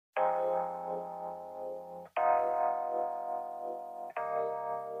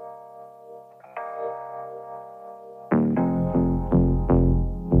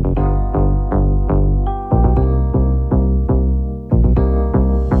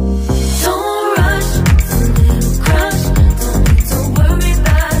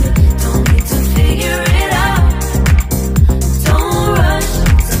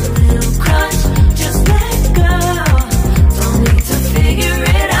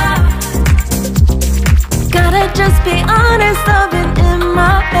stubborn in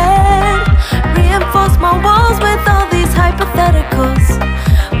my head. Reinforce my walls with all these hypotheticals.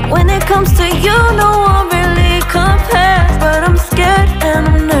 When it comes to you, no one really compares. But I'm scared and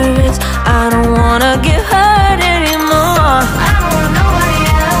I'm nervous. I don't wanna get hurt anymore. I don't want nobody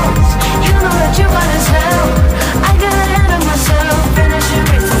else. You know that you fine as hell. I get ahead of myself. Finishing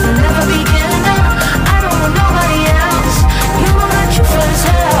races and never begin up. I don't want nobody else. You know that you fine as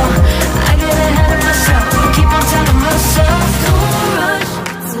hell. I get ahead of myself. Keep on telling myself, don't rush.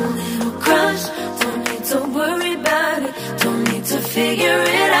 It's a little crush. Don't need to worry about it. Don't need to figure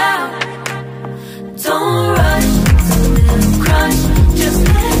it out. Don't rush. It's a little crush. Just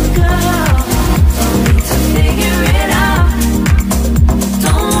let go. Don't need to figure it out.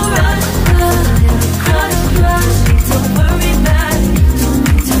 Don't rush. A little crush, crush. Need to worry about it. Don't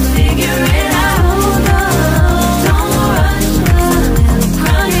need to figure it out. Don't rush. A little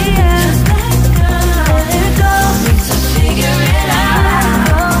crush. Just let go. Let go. Need to figure it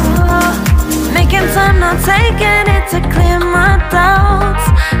out. Making time, not taking it to clear my doubts.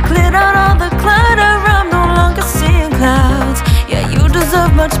 Cleared out all the clutter, I'm no longer seeing clouds. Yeah, you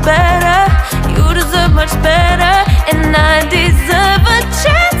deserve much better. You deserve much better. And I did.